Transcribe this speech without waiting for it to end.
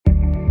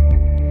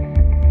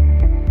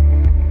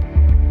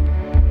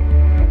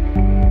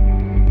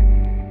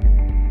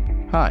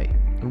Hi,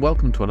 and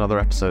welcome to another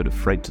episode of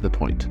Freight to the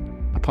Point,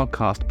 a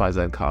podcast by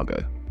Zen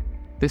Cargo.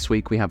 This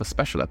week we have a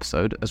special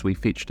episode as we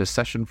featured a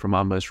session from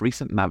our most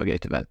recent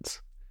Navigate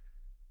events.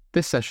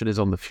 This session is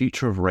on the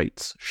future of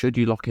rates should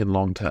you lock in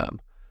long term,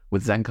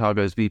 with Zen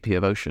Cargo's VP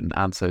of Ocean,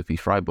 Anne-Sophie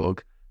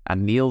Freiburg,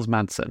 and Niels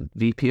Madsen,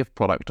 VP of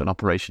Product and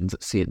Operations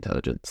at Sea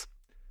Intelligence.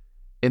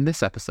 In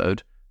this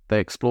episode, they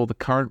explore the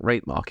current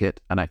rate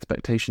market and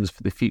expectations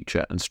for the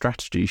future and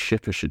strategies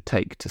shippers should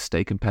take to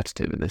stay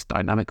competitive in this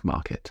dynamic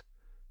market.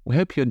 We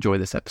hope you enjoy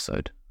this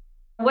episode.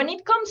 When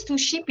it comes to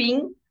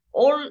shipping,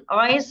 all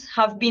eyes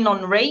have been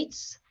on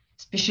rates,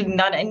 especially in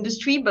that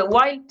industry. But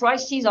while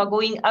prices are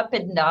going up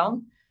and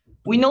down,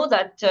 we know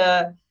that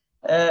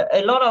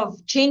a lot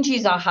of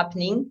changes are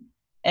happening,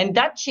 and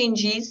that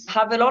changes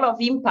have a lot of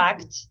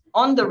impact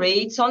on the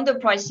rates, on the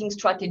pricing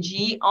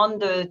strategy, on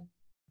the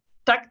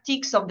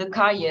tactics of the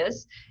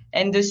carriers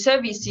and the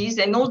services,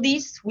 and all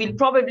this will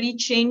probably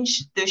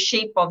change the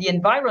shape of the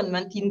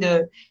environment in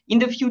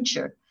the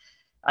future.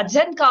 At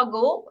Zen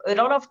Cargo, a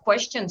lot of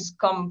questions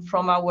come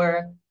from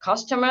our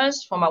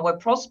customers, from our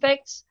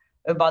prospects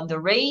about the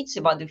rates,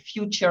 about the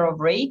future of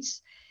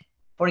rates.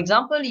 For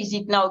example, is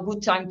it now a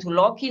good time to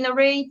lock in a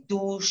rate?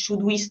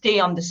 Should we stay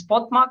on the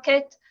spot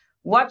market?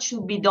 What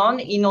should be done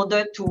in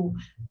order to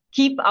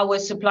keep our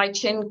supply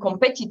chain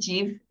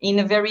competitive in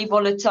a very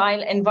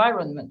volatile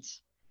environment?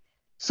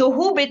 So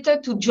who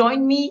better to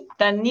join me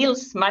than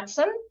Niels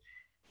Madsen,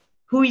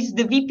 who is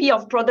the VP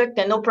of Product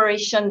and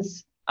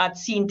Operations at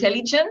Sea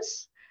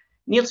Intelligence.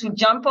 Niels will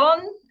jump on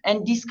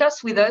and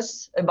discuss with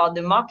us about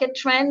the market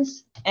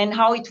trends and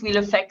how it will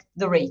affect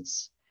the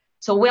rates.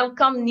 So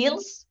welcome,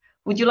 Niels.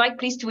 Would you like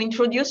please to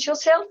introduce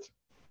yourself?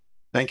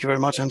 Thank you very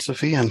much,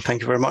 Anne-Sophie, and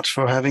thank you very much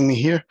for having me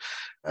here.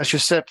 As you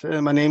said,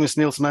 my name is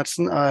Niels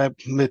Madsen. I'm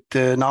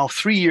with now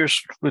 3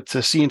 years with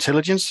Sea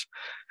Intelligence.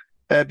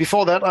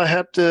 Before that, I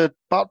had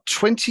about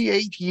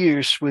 28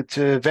 years with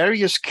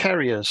various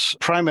carriers,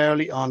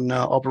 primarily on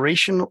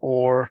operation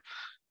or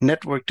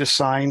network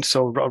design,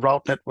 so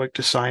route network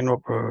design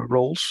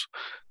roles.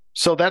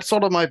 So that's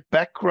sort of my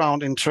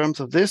background in terms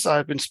of this.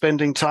 I've been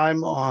spending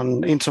time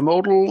on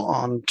intermodal,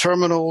 on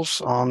terminals,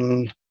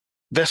 on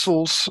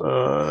vessels,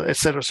 et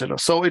cetera, et cetera.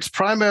 So it's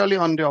primarily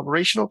on the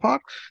operational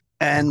part.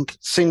 And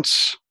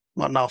since,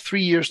 now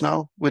 3 years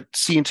now with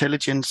Sea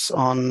Intelligence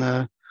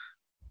on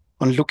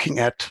looking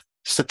at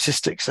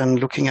statistics and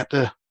looking at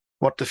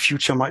what the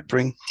future might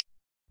bring.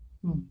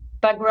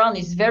 Background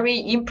is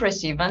very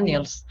impressive,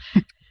 Niels.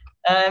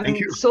 Thank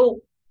you. So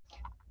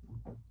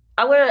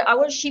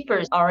our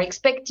shippers are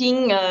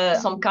expecting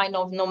some kind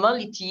of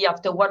normality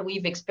after what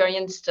we've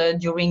experienced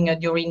during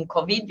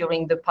COVID,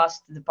 during the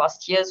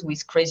past years,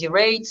 with crazy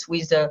rates,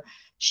 with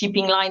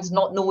shipping lines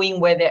not knowing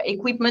where their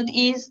equipment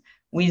is,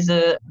 with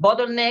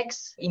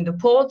bottlenecks in the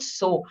ports.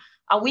 So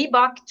are we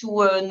back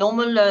to a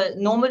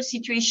normal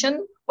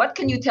situation? What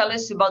can you tell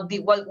us about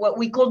what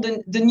we call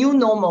the new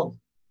normal?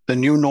 The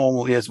new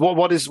normal, yes.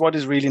 What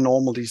is really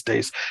normal these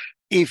days?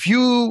 If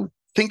you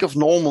think of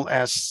normal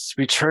as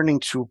returning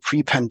to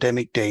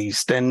pre-pandemic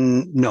days,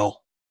 then no,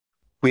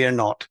 we are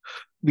not.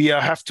 We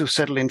have to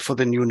settle in for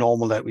the new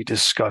normal that we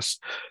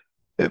discussed.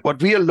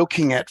 What we are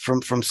looking at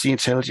from Sea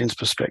Intelligence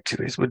perspective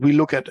is when we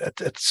look at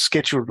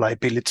scheduled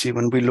liability,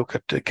 when we look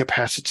at the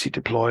capacity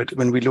deployed,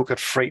 when we look at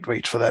freight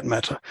rate for that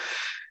matter.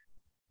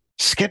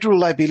 Scheduled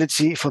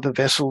liability for the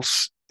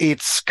vessels,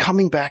 it's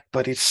coming back,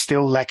 but it's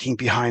still lacking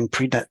behind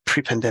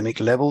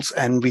pre-pandemic levels.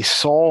 And we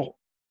saw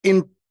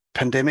in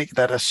pandemic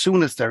that as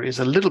soon as there is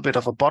a little bit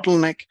of a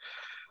bottleneck,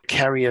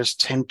 carriers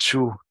tend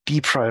to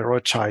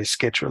deprioritize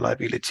schedule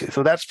liability.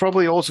 So that's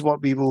probably also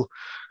what we will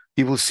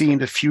see in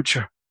the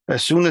future.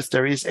 As soon as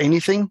there is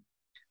anything,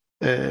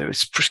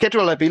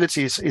 schedule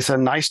liability is a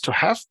nice to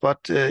have, but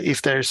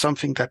if there is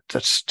something that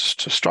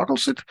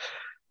struggles it,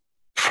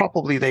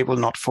 probably they will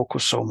not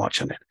focus so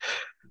much on it.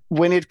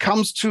 When it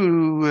comes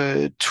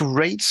to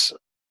rates,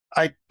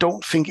 I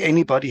don't think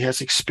anybody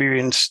has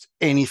experienced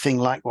anything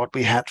like what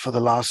we had for the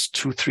last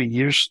 2-3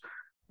 years.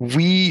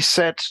 We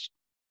said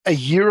a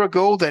year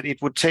ago that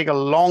it would take a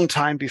long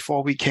time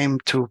before we came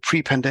to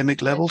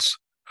pre-pandemic levels.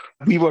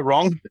 We were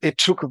wrong. It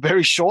took a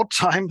very short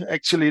time.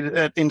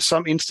 Actually, in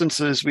some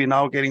instances, we're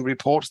now getting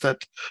reports that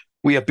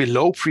we are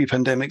below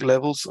pre-pandemic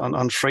levels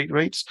on freight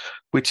rates,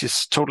 which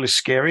is totally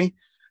scary.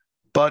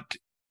 But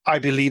I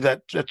believe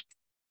that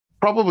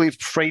probably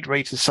freight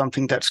rate is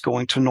something that's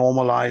going to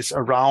normalize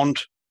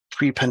around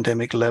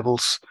pre-pandemic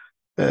levels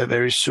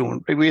very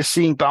soon. We are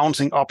seeing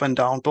bouncing up and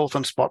down, both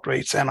on spot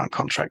rates and on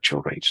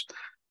contractual rates.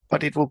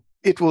 But it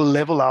will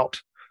level out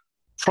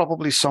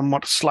probably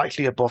somewhat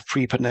slightly above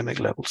pre-pandemic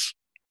levels.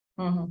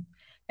 Mm-hmm.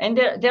 And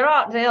there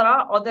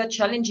are other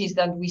challenges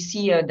that we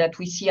see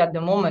at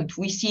the moment.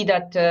 We see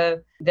that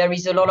there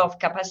is a lot of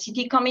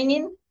capacity coming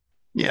in.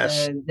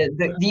 Yes.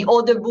 The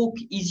order book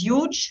is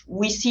huge.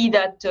 We see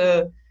that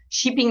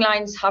shipping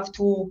lines have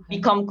to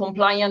become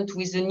compliant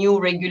with the new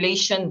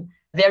regulation.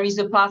 There is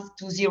a path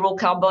to zero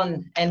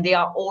carbon, and they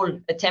are all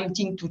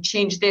attempting to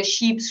change their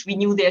ships,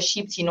 renew their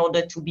ships in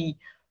order to be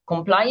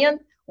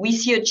compliant. we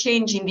see a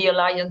change in the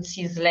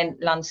alliances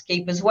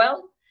landscape as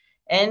well.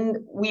 And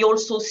we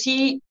also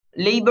see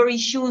labor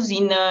issues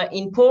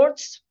in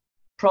ports,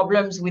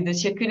 problems with the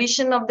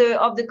circulation of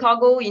the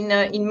cargo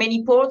in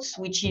many ports,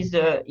 which is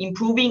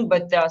improving,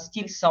 but there are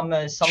still some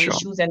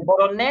issues and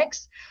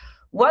bottlenecks.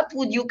 What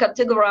would you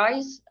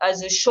categorize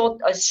as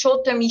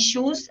short-term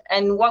issues,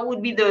 and what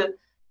would be the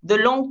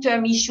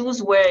long-term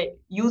issues where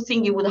you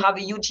think it would have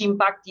a huge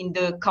impact in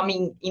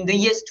the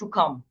years to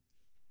come?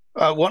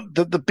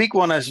 The big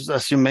one,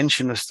 as you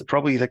mentioned, is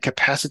probably the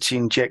capacity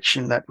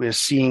injection that we're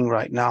seeing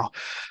right now.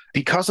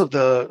 Because of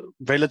the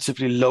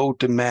relatively low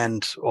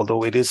demand,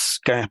 although it is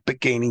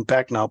gaining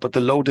back now, but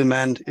the low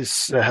demand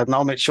has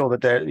now made sure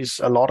that there is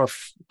a lot of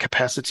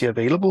capacity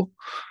available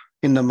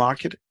in the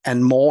market,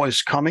 and more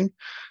is coming.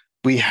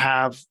 We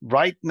have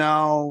right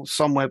now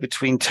somewhere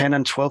between 10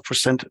 and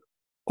 12%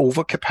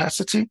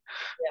 overcapacity.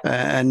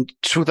 And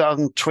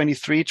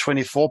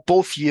 2023-24,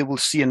 both years will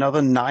see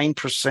another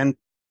 9%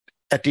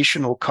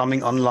 additional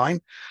coming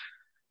online.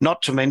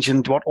 Not to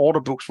mention what order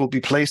books will be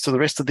placed to the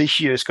rest of this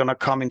year is going to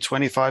come in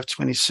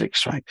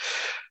 25-26,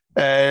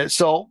 right?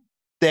 So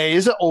there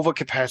is an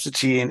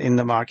overcapacity in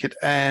the market,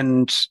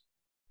 and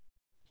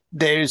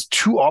there is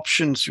two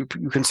options you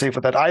can say for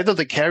that. Either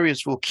the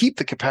carriers will keep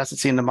the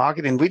capacity in the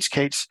market, in which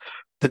case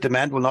the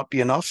demand will not be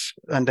enough,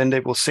 and then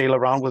they will sail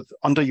around with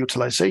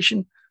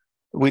underutilization,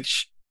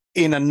 which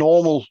in a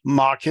normal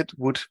market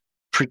would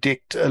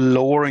predict a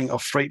lowering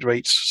of freight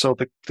rates. So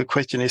the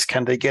question is,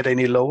 can they get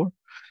any lower?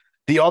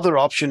 The other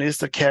option is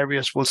the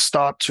carriers will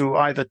start to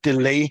either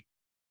delay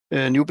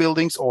new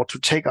buildings or to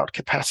take out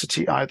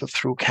capacity, either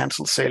through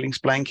canceled sailings,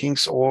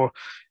 blankings, or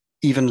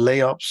even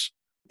layups.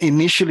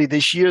 Initially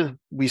this year,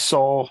 we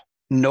saw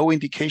no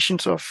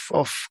indications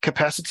of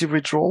capacity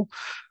withdrawal.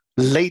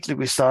 Lately,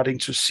 we're starting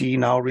to see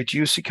now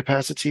reducing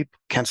capacity,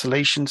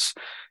 cancellations,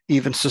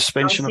 even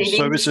suspension of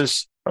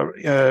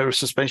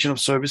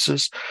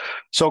services.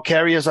 So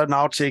carriers are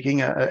now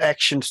taking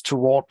actions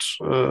towards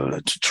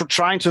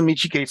trying to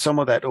mitigate some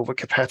of that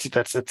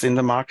overcapacity that's in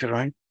the market,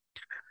 right?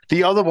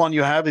 The other one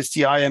you have is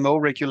the IMO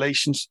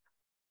regulations.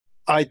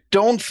 I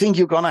don't think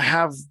you're going to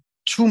have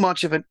too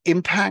much of an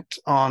impact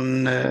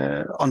on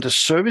the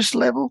service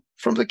level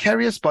from the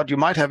carriers, but you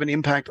might have an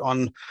impact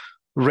on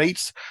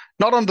rates.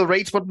 Not on the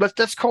rates, but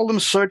let's call them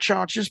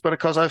surcharges, but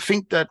because I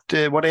think that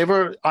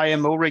whatever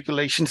IMO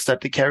regulations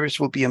that the carriers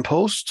will be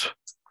imposed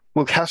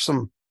will have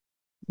some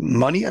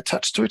money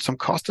attached to it, some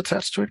cost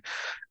attached to it,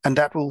 and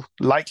that will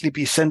likely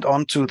be sent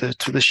on to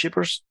the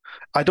shippers.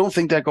 I don't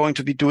think they're going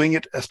to be doing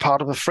it as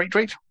part of a freight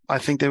rate. I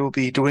think they will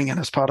be doing it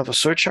as part of a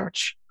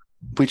surcharge,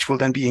 which will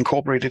then be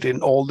incorporated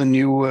in all the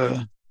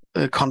new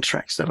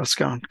contracts that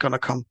are going to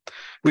come.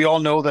 We all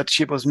know that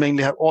shippers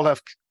mainly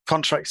have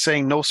contracts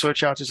saying no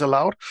surcharges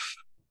allowed,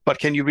 but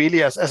can you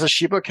really, as a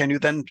shipper, can you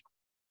then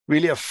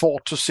really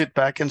afford to sit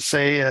back and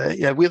say,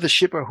 yeah, we're the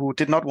shipper who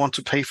did not want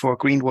to pay for a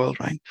green world,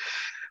 right?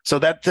 So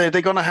that they're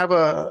going to have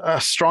a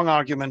strong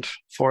argument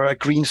for a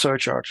green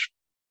surcharge.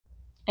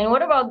 And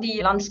what about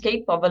the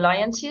landscape of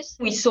alliances?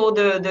 We saw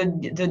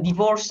the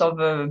divorce of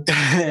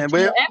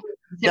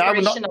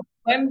separation of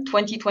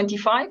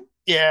 2025.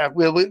 Yeah,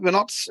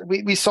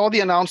 we saw the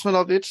announcement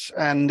of it,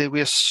 and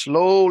we're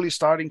slowly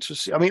starting to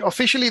see. I mean,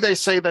 officially they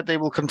say that they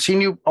will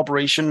continue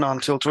operation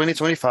until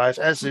 2025,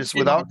 as is,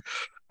 without,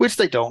 which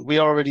they don't. We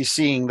are already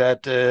seeing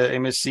that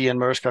MSC and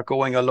Maersk are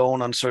going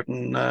alone on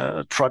certain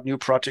new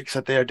projects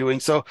that they are doing.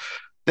 So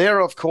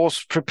they're, of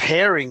course,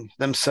 preparing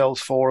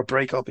themselves for a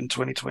breakup in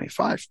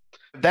 2025.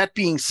 That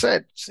being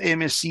said,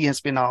 MSC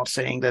has been out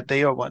saying that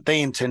they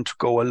intend to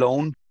go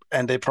alone,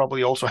 and they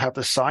probably also have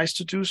the size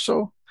to do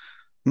so.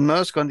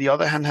 Maersk, on the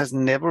other hand, has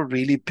never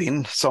really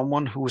been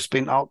someone who's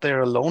been out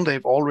there alone.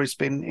 They've always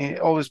been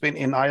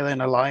in either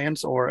an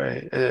alliance or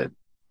a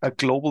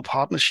global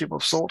partnership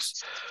of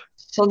sorts.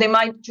 So they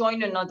might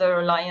join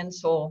another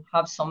alliance or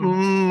have some.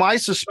 My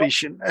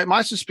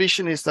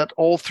suspicion is that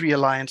all three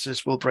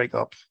alliances will break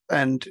up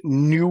and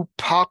new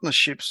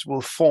partnerships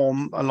will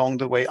form along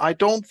the way. I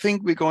don't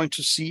think we're going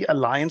to see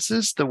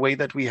alliances the way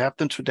that we have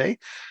them today.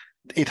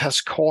 It has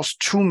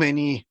caused too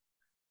many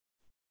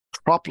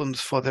problems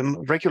for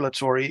them,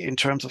 regulatory, in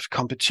terms of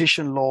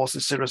competition laws,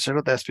 etc.,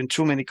 etc. There's been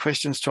too many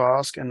questions to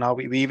ask, and now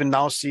we even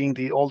now seeing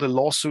all the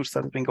lawsuits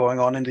that have been going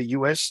on in the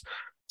US.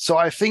 So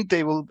I think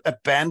they will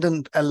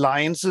abandon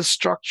alliances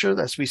structure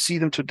as we see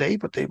them today,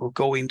 but they will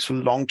go into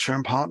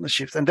long-term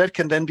partnerships, and that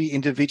can then be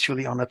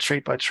individually on a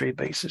trade-by-trade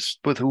basis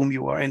with whom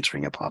you are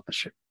entering a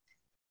partnership.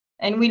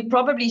 And we'll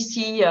probably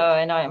see,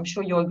 and I'm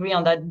sure you agree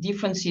on that,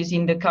 differences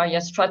in the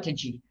carrier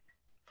strategy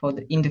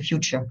in the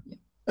future.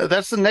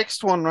 That's the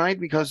next one, right?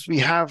 Because we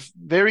have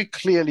very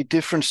clearly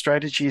different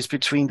strategies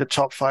between the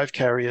top five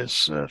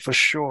carriers, for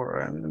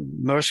sure.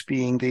 Maersk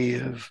being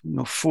the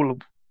full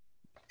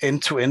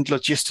end-to-end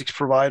logistics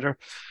provider,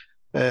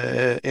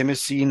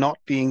 MSC not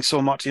being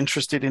so much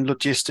interested in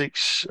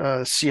logistics,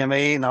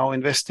 CMA now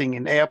investing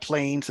in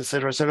airplanes,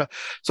 etc., etc.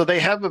 So they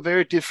have a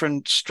very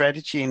different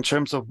strategy in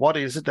terms of what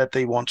is it that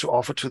they want to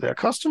offer to their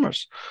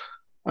customers,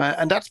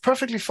 and that's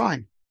perfectly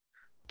fine.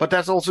 But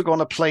that's also going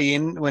to play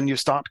in when you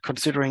start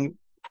considering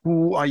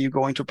who are you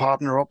going to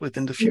partner up with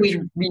in the Who future.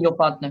 will be your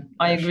partner?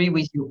 I agree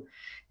with you.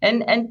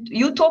 And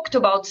you talked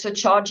about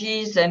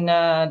surcharges and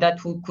that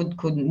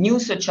could new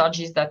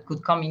surcharges that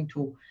could come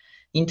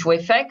into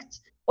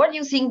effect. What do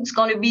you think is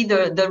going to be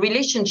the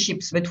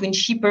relationships between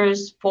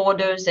shippers,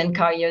 forwarders, and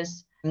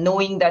carriers,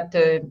 knowing that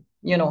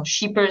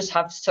shippers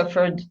have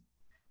suffered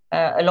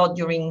a lot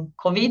during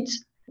COVID?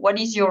 What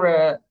is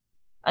your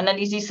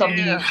analysis of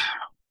the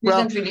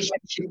present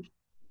relationship?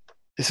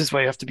 This is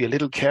where you have to be a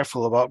little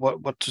careful about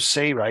what to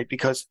say, right?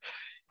 Because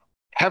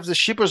have the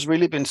shippers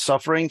really been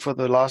suffering for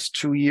the last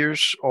 2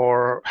 years,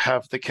 or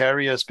have the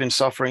carriers been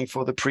suffering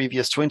for the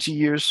previous 20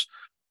 years?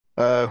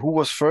 Who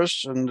was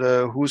first, and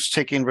who's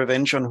taking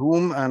revenge on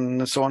whom,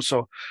 and so on.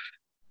 So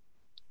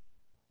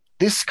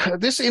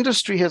this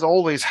industry has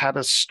always had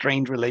a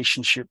strained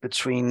relationship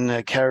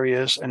between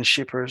carriers and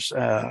shippers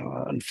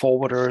and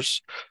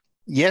forwarders.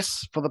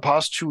 Yes, for the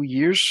past 2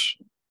 years,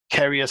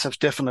 carriers have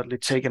definitely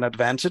taken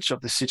advantage of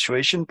the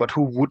situation, but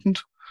who wouldn't?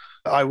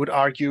 I would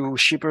argue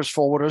shippers,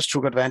 forwarders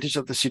took advantage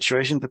of the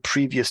situation the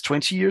previous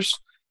 20 years,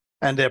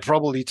 and they're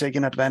probably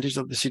taking advantage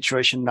of the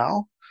situation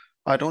now.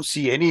 I don't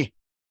see any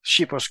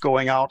shippers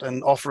going out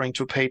and offering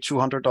to pay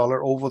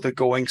 $200 over the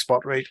going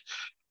spot rate.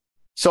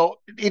 So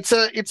it's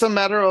a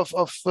matter of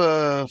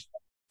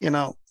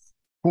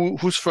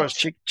who's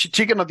first,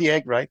 chicken or the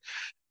egg, right?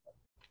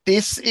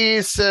 This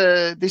is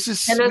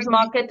seller's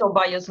market or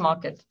buyer's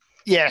market.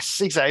 Yes,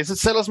 exactly. It's a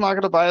seller's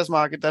market or buyer's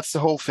market. That's the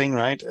whole thing,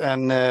 right?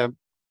 And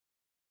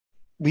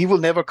we will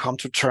never come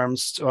to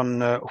terms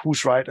on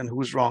who's right and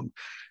who's wrong.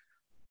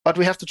 But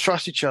we have to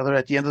trust each other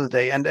at the end of the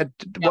day.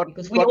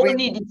 Because we all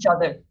need each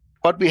other.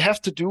 What we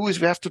have to do is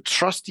we have to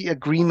trust the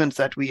agreement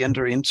that we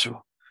enter into.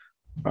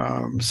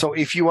 So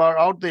if you are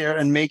out there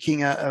and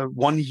making a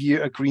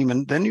 1-year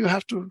agreement, then you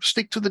have to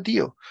stick to the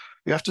deal.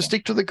 You have to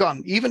stick to the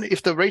gun, even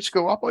if the rates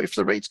go up or if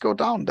the rates go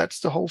down.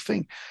 That's the whole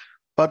thing.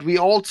 But we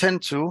all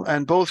tend to,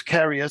 and both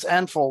carriers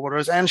and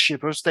forwarders and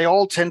shippers, they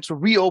all tend to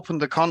reopen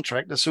the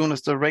contract as soon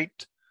as the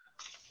rate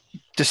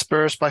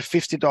dispersed by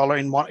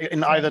 $50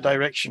 in either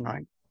direction,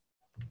 right?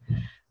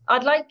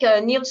 I'd like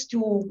Niels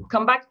to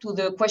come back to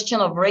the question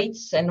of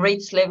rates and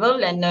rates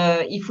level, and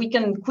if we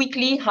can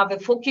quickly have a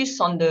focus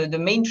on the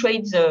main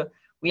trades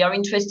we are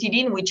interested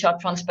in, which are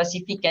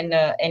Trans-Pacific and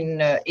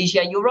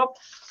Asia-Europe.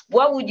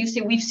 What would you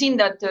say? We've seen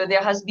that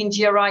there has been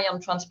GRI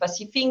on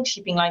Trans-Pacific.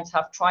 Shipping lines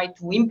have tried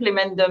to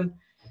implement them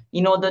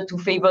in order to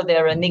favor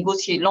their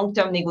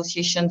long-term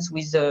negotiations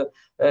with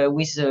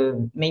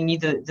mainly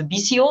the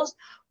BCOs.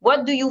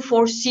 What do you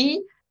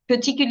foresee,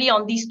 particularly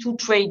on these two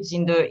trades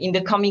in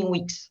the coming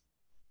weeks?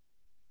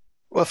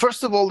 Well,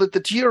 first of all, the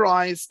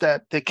GRIs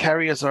that the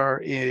carriers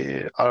are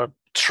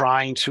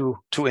trying to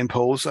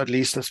impose, at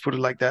least let's put it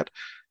like that,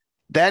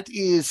 that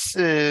is,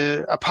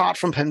 apart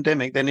from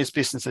pandemic, then it's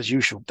business as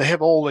usual. They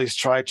have always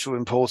tried to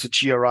impose a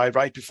GRI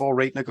right before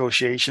rate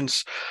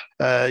negotiations.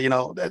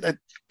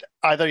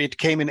 Either it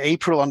came in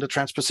April on the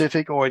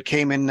Trans-Pacific or it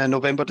came in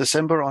November,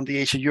 December on the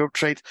Asia-Europe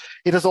trade.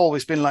 It has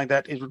always been like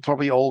that. It will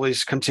probably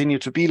always continue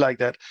to be like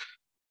that.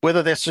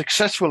 Whether they're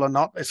successful or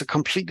not is a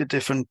completely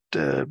different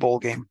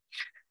ballgame.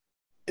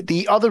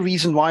 The other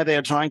reason why they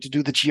are trying to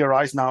do the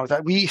GRIs now is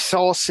that we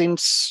saw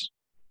since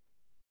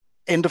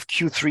end of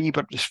Q3,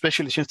 but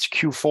especially since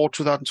Q4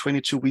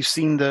 2022, we've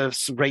seen the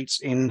rates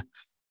in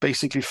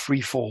basically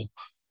free fall.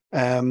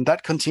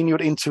 That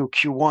continued into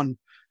Q1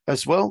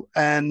 as well.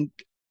 And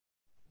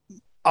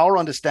our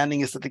understanding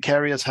is that the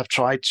carriers have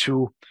tried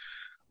to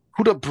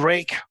put a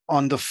brake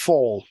on the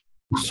fall.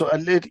 So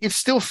it's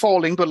still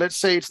falling, but let's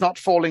say it's not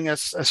falling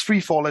as free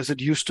fall as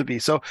it used to be.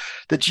 So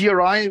the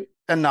GRI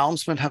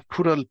announcement have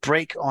put a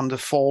brake on the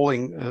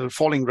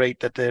falling rate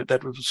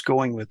that was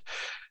going with.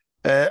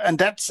 And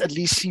that at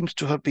least seems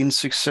to have been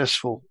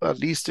successful. At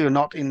least they're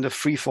not in the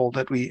free fall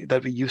that we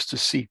used to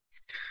see.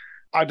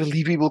 I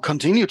believe we will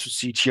continue to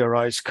see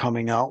GRIs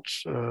coming out,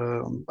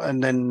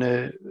 and then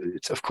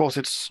it's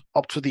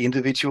up to the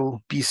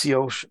individual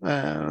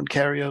BCO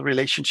carrier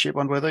relationship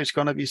on whether it's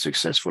going to be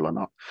successful or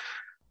not.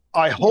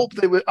 I hope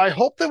they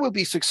will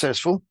be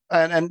successful,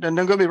 and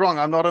don't get me wrong,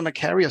 I'm not on the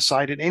carrier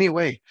side in any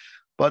way,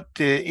 but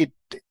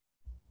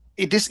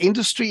in this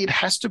industry, it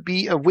has to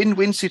be a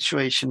win-win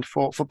situation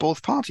for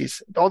both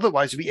parties.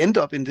 Otherwise, we end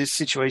up in this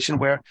situation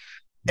where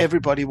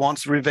everybody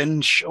wants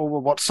revenge over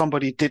what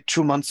somebody did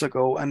 2 months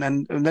ago, and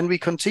then we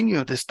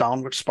continue this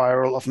downward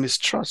spiral of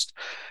mistrust.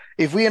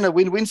 If we're in a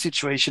win-win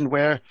situation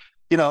where,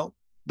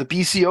 the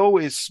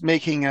BCO is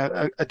making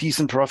a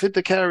decent profit,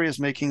 the carrier is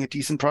making a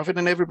decent profit,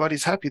 and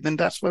everybody's happy, then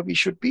that's where we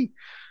should be.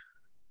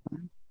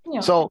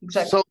 Yeah, so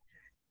exactly. So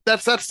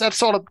that's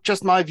sort of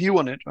just my view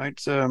on it,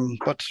 right?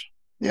 But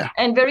yeah.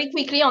 And very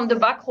quickly on the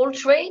backhaul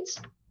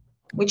trades,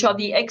 which are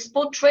the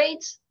export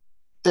trades,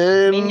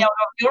 mainly out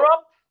of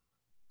Europe.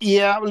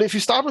 Yeah, well, if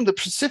you start on the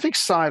Pacific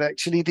side,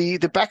 actually, the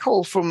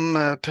backhaul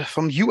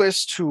from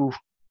US to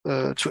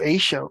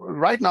Asia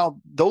right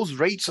now, those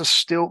rates are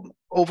still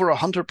over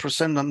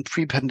 100% on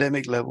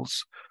pre-pandemic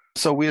levels.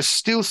 So we're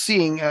still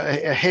seeing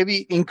a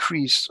heavy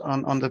increase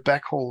on the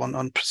backhaul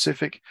on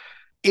Pacific.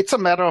 It's a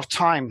matter of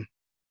time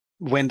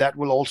when that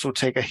will also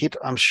take a hit,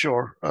 I'm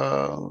sure.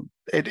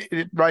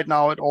 Right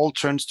now, it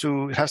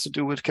has to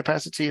do with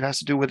capacity, it has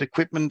to do with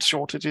equipment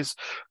shortages,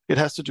 it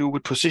has to do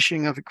with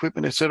positioning of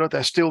equipment, etc.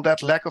 There's still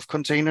that lack of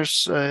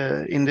containers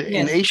in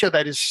Asia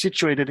that is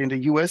situated in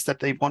the US that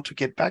they want to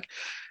get back.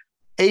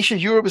 Asia,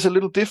 Europe is a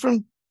little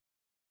different.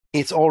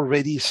 It's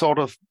already sort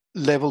of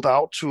leveled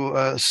out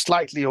to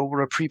slightly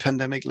over a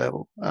pre-pandemic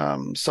level.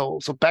 So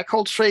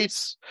backhaul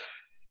trades,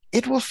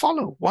 it will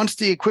follow. Once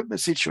the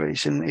equipment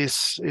situation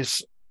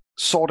is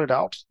sorted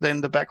out,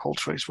 then the backhaul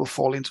trades will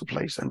fall into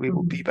place and we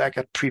will be back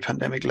at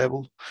pre-pandemic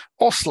level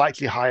or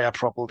slightly higher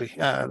probably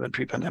than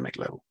pre-pandemic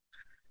level.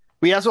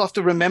 We also have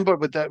to remember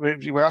with that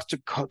we have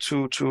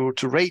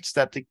to rates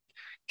that the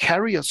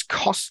carrier's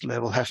cost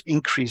level have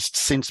increased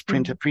since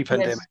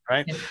pre-pandemic,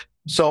 right? Yes.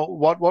 So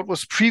what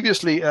was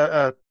previously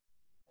a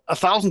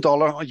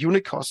 $1,000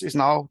 unit cost is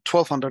now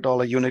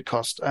 $1,200 unit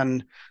cost,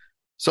 and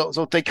so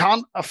they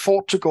can't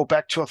afford to go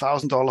back to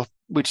 $1,000,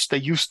 which they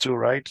used to,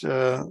 right?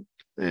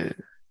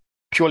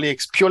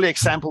 Purely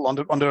example on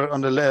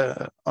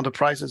the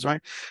prices,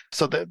 right?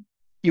 So that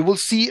you will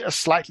see a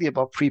slightly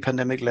above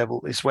pre-pandemic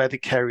level is where the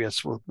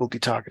carriers will be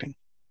targeting.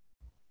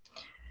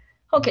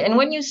 Okay, and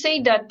when you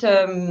say that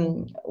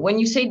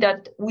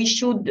we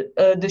should,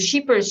 the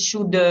shippers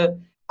should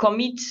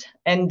commit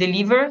and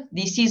deliver,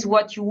 this is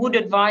what you would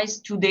advise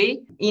today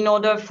in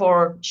order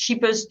for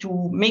shippers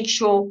to make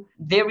sure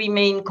they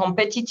remain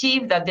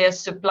competitive, that their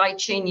supply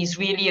chain is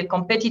really a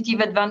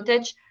competitive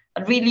advantage.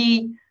 I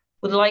really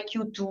would like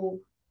you to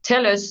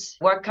tell us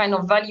what kind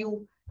of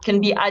value can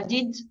be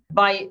added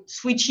by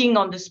switching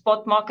on the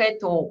spot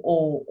market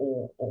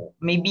or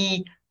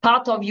maybe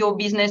part of your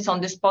business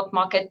on the spot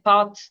market,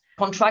 part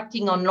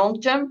contracting on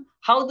long term.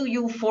 How do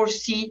you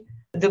foresee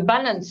the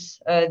balance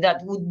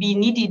that would be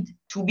needed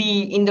to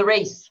be in the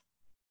race?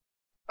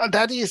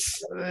 That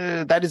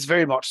is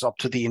very much up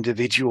to the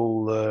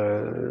individual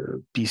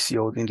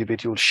BCO, the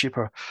individual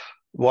shipper.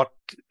 What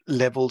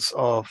levels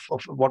of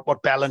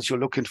what balance you're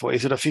looking for?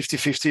 Is it a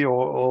 50-50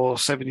 or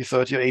 70-30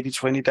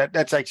 or 80-20?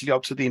 That's actually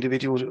up to the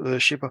individual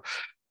shipper.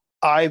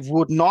 I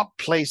would not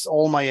place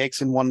all my eggs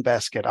in one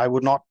basket. I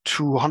would not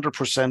do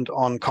 100%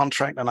 on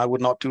contract, and I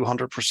would not do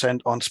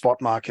 100% on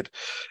spot market.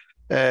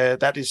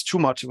 That is too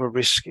much of a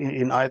risk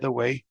in either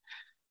way.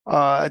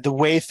 The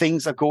way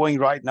things are going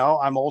right now,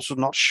 I'm also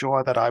not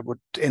sure that I would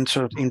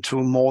enter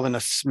into more than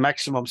a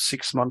maximum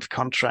 6-month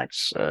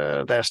contracts.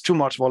 There's too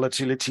much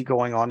volatility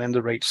going on in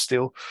the rates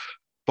still,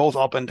 both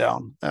up and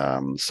down.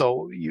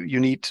 So you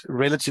need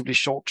relatively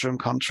short-term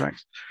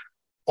contracts,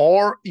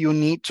 or you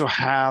need to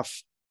have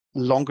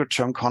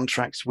longer-term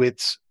contracts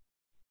with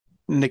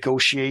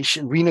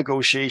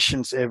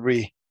renegotiations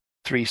every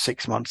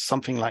 3-6 months,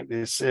 something like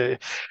this.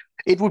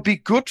 It would be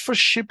good for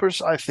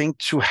shippers, I think,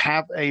 to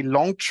have a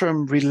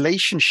long-term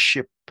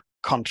relationship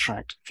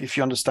contract, if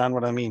you understand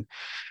what I mean,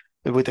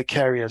 with the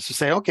carriers, to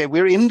say, okay,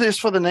 we're in this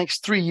for the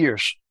next 3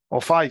 years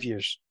or 5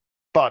 years,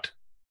 but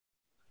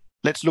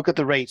let's look at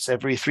the rates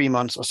every 3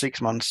 months or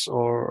 6 months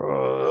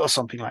or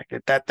something like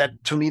that.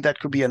 That to me, that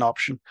could be an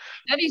option.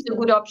 That is a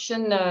good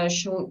option.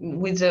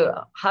 With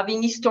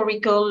having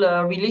historical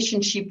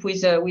relationship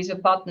with a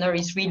partner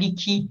is really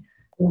key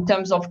in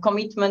terms of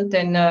commitment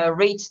and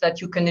rates that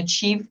you can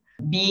achieve,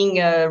 being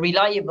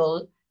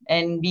reliable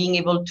and being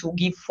able to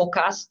give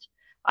forecast.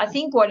 I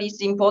think what is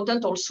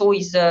important also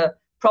is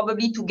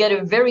probably to get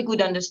a very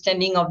good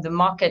understanding of the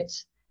market,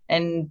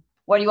 and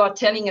what you are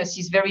telling us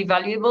is very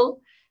valuable.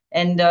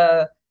 And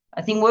I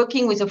think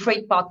working with a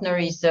freight partner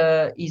is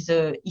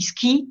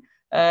key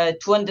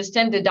to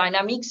understand the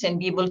dynamics and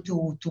be able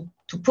to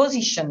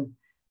position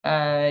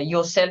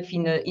yourself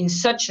in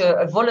such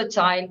a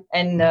volatile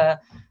and a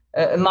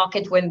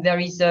market when there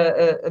is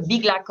a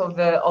big lack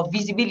of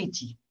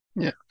visibility.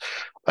 Yeah,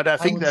 but I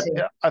think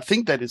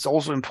that it's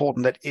also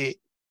important that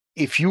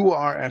if you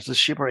are, as a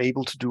shipper,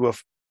 able to do a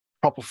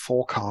proper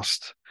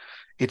forecast,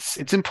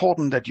 it's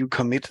important that you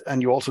commit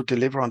and you also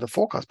deliver on the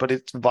forecast. But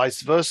it's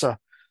vice versa.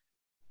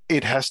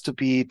 It has to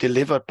be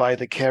delivered by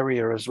the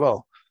carrier as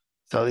well.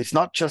 So it's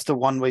not just a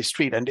one-way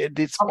street, and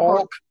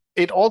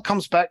it all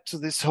comes back to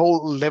this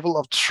whole level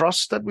of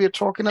trust that we are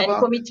talking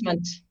about,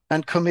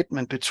 and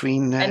commitment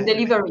between and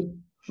delivery.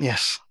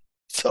 Yes.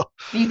 So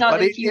these are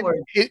the key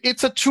words.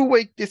 It's a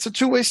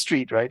two-way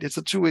street, right? It's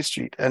a two-way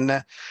street, and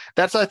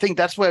I think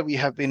that's where we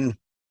have been.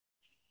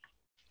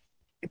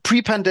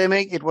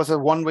 Pre-pandemic, it was a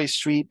one-way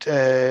street.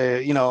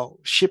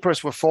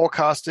 Shippers were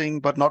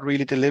forecasting but not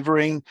really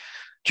delivering.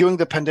 During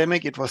the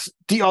pandemic, it was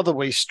the other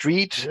way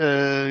street.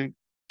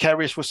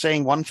 Carriers were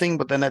saying one thing,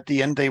 but then at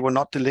the end, they were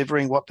not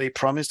delivering what they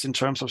promised in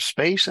terms of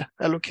space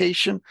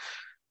allocation.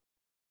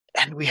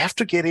 And we have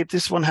to get it.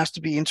 This one has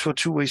to be into a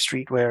two-way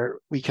street where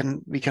we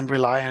can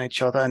rely on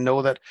each other and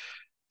know that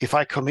if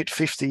I commit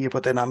 50,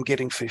 but then I'm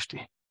getting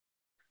 50.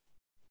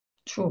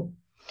 True.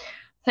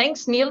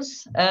 Thanks,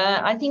 Niels.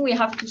 I think we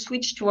have to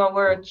switch to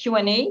our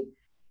Q&A.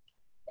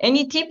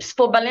 Any tips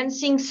for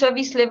balancing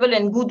service level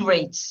and good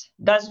rates?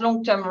 Does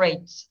long-term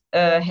rates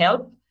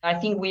help? I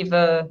think we've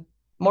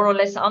more or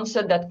less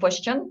answered that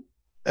question.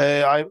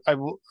 But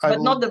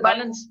not the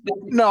balance.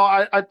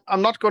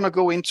 I'm not going to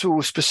go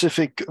into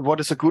specific. What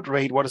is a good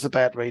rate? What is a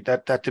bad rate?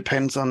 That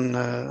depends on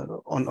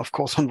of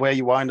course on where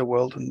you are in the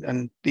world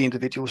and the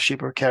individual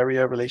shipper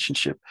carrier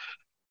relationship.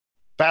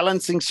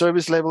 Balancing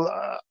service level.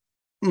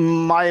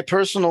 My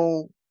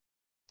personal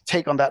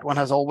take on that one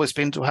has always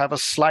been to have a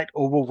slight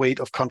overweight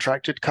of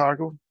contracted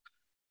cargo,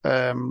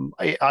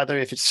 either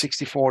if it's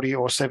 60-40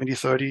 or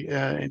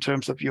 70-30 in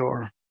terms of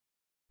your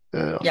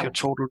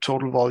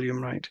total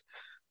volume, right?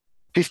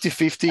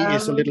 50-50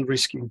 is a little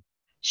risky.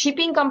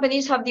 Shipping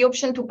companies have the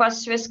option to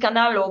pass Suez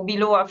Canal or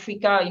below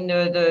Africa in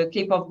the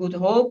Cape of Good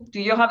Hope. Do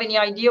you have any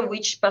idea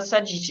which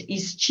passage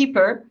is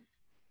cheaper?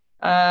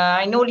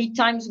 I know lead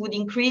times would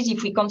increase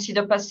if we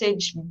consider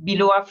passage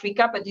below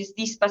Africa, but is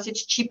this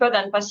passage cheaper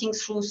than passing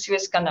through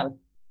Suez Canal?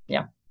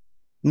 Yeah.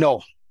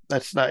 No,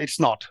 that's not. It's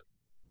not.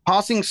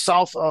 Passing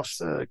south of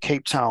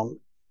Cape Town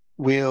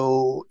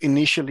will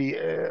initially,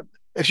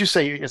 as you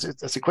say, as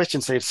the question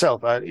says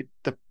itself,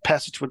 the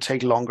passage would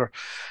take longer.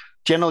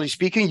 Generally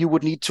speaking, you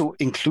would need to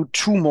include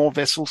 2 more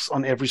vessels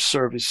on every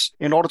service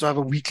in order to have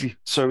a weekly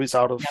service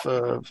out of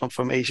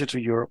from Asia to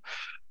Europe.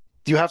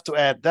 You have to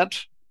add that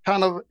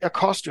kind of a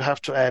cost. You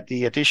have to add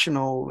the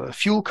additional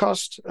fuel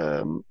cost,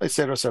 et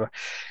cetera, et cetera.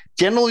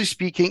 Generally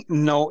speaking,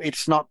 no,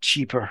 it's not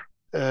cheaper,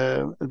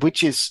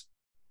 which is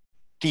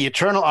the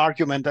eternal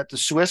argument that the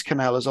Suez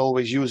Canal is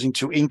always using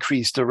to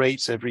increase the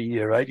rates every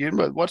year, right?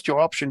 What's your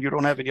option? You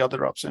don't have any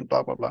other option,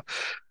 blah, blah, blah.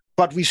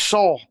 But we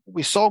saw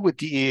with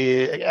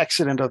the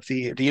accident of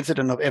the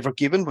incident of Ever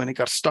Given when it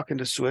got stuck in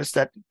the Suez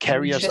that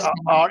carriers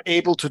are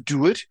able to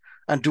do it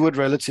and do it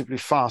relatively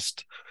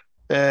fast.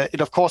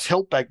 It of course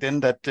helped back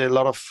then that a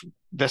lot of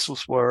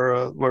vessels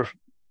were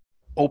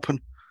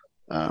open.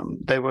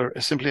 They were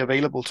simply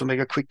available to make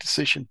a quick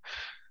decision.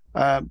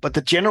 But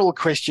the general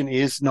question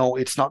is, no,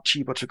 it's not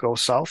cheaper to go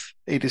south.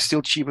 It is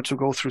still cheaper to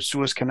go through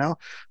Suez Canal.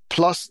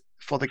 Plus,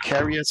 for the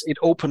carriers, it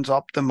opens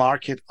up the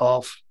market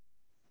of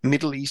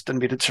Middle East and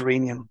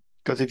Mediterranean.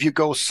 Because if you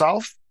go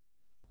south,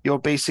 you're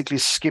basically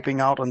skipping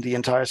out on the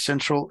entire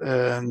central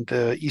and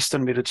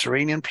eastern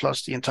Mediterranean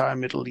plus the entire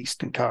Middle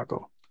Eastern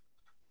cargo.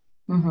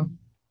 Mm-hmm.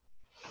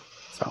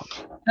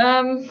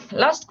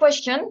 Last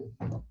question.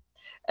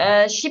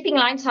 Shipping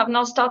lines have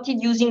now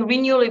started using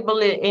renewable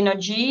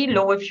energy,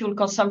 lower fuel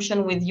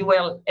consumption with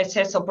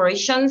ULSS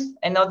operations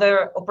and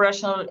other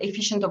operational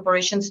efficient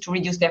operations to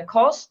reduce their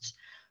costs.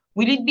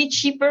 Will it be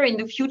cheaper in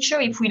the future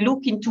if we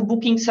look into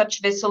booking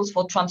such vessels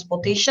for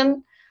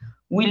transportation?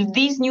 Will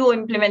these new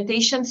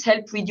implementations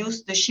help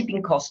reduce the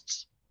shipping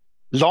costs?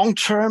 Long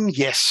term,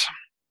 yes.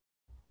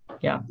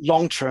 Yeah.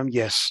 Long term,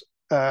 yes.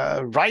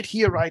 Right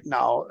here, right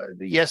now,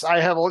 yes,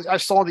 I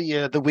saw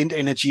the wind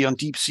energy on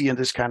deep sea and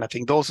this kind of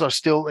thing. Those are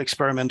still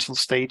experimental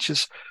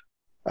stages.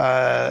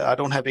 I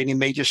don't have any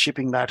major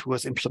shipping that who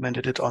has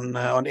implemented it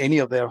on any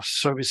of their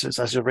services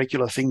as a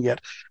regular thing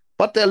yet.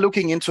 But they're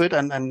looking into it,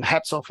 and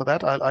hats off for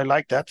that. I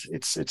like that.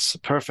 It's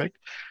perfect.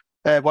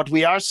 What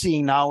we are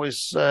seeing now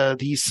is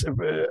these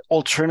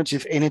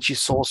alternative energy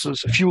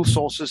sources, fuel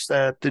sources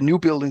that the new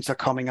buildings are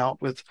coming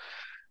out with.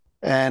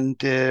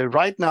 And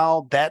right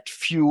now, that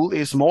fuel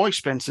is more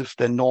expensive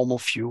than normal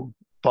fuel.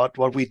 But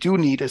what we do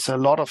need is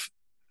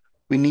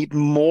we need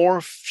more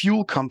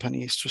fuel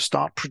companies to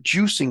start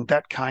producing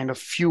that kind of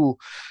fuel.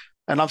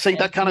 And I'm saying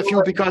that kind of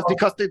fuel because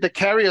the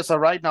carriers are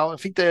right now, I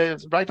think they're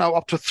right now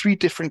up to 3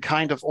 different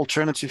kind of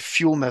alternative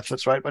fuel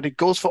methods, right? But it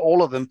goes for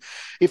all of them.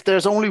 If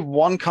there's only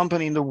one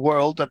company in the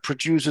world that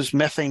produces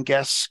methane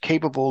gas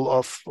capable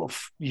of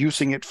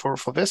using it for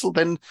vessel,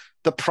 then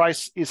the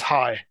price is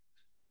high.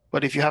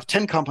 But if you have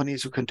 10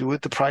 companies who can do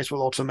it, the price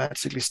will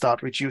automatically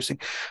start reducing.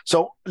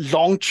 So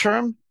long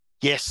term,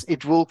 yes,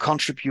 it will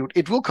contribute.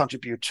 It will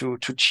contribute to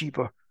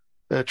cheaper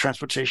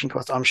transportation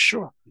costs, I'm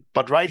sure.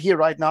 But right here,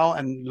 right now,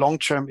 and long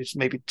term, it's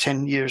maybe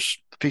 10 years,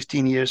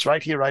 15 years.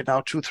 Right here, right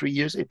now, 2-3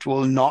 years, it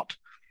will not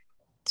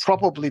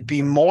probably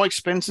be more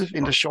expensive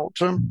in the short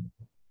term,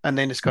 and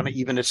then it's going to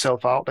even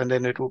itself out, and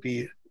then it will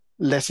be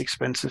less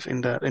expensive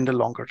in the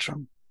longer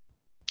term.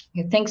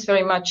 Okay, thanks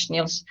very much,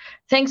 Niels.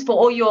 Thanks for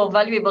all your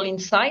valuable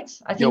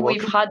insights. I think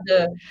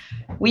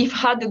we've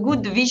had a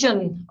good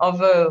vision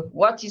of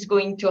what is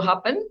going to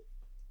happen.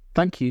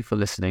 Thank you for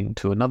listening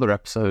to another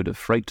episode of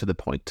Freight to the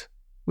Point.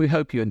 We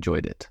hope you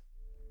enjoyed it.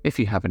 If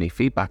you have any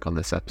feedback on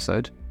this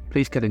episode,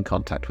 please get in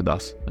contact with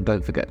us and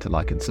don't forget to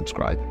like and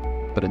subscribe.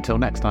 But until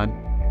next time,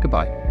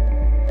 goodbye.